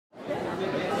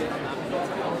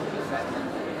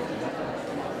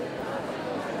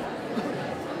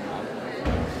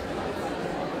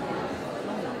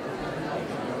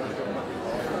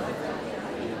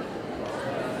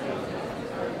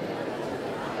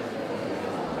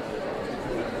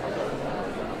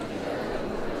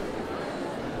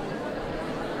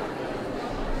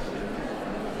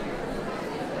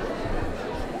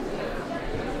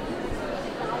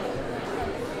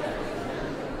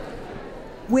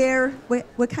we're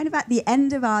kind of at the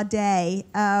end of our day.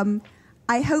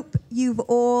 I hope you've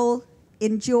all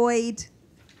enjoyed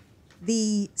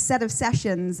the set of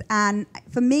sessions, and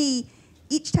for me,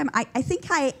 each time I think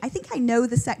I know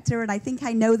the sector, and I think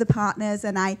I know the partners,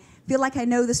 and I feel like I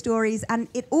know the stories, and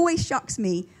it always shocks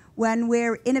me when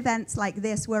we're in events like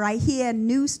this where I hear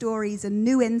new stories and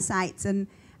new insights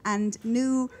and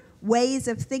new ways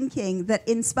of thinking that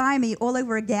inspire me all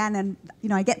over again, and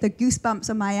I get the goosebumps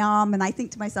on my arm, and I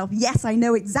think to myself, yes, I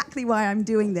know exactly why I'm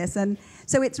doing this. And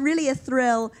so it's really a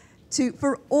thrill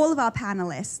for all of our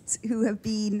panelists who have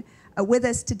been with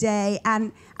us today,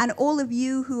 and all of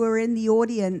you who are in the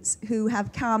audience who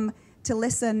have come to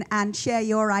listen and share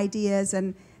your ideas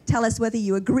and tell us whether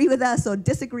you agree with us or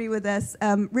disagree with us.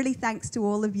 Really thanks to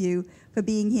all of you for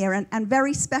being here, and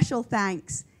very special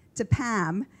thanks to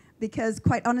Pam, because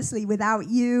quite honestly, without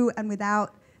you and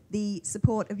without the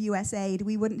support of USAID,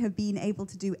 we wouldn't have been able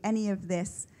to do any of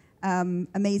this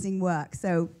amazing work.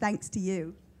 So thanks to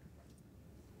you.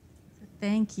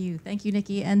 Thank you,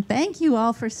 Nikki, and thank you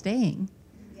all for staying.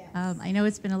 Yes. I know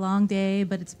it's been a long day,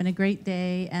 but it's been a great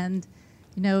day, and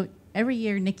every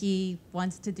year Nikki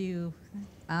wants to do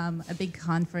a big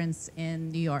conference in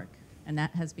New York, and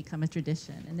that has become a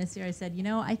tradition. And this year I said,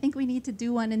 I think we need to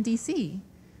do one in DC.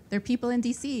 There are people in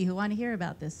DC who want to hear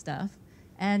about this stuff,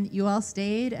 and you all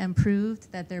stayed and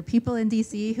proved that there are people in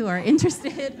DC who are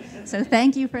interested, so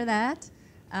thank you for that.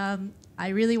 I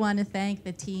really want to thank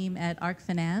the team at ARC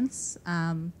Finance.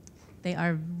 They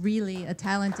are really a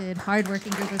talented,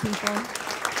 hardworking group of people.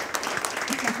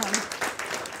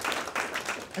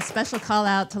 A special call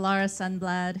out to Laura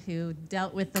Sundblad, who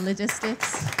dealt with the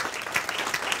logistics.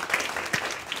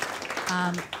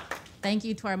 Thank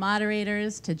you to our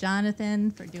moderators, to Jonathan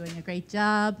for doing a great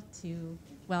job,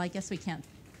 well, I guess we can't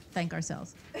thank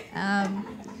ourselves.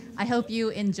 I hope you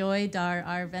enjoyed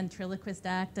our ventriloquist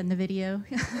act in the video.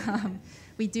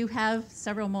 We do have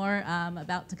several more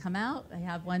about to come out. I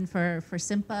have one for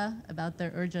SIMPA about their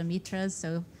Urja Mitras,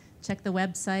 so check the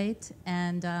website.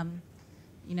 And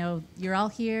you're all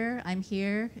here, I'm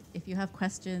here. If you have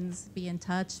questions, be in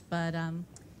touch, but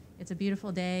it's a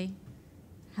beautiful day.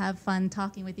 Have fun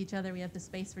talking with each other. We have the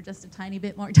space for just a tiny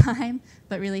bit more time,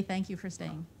 but really thank you for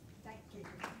staying.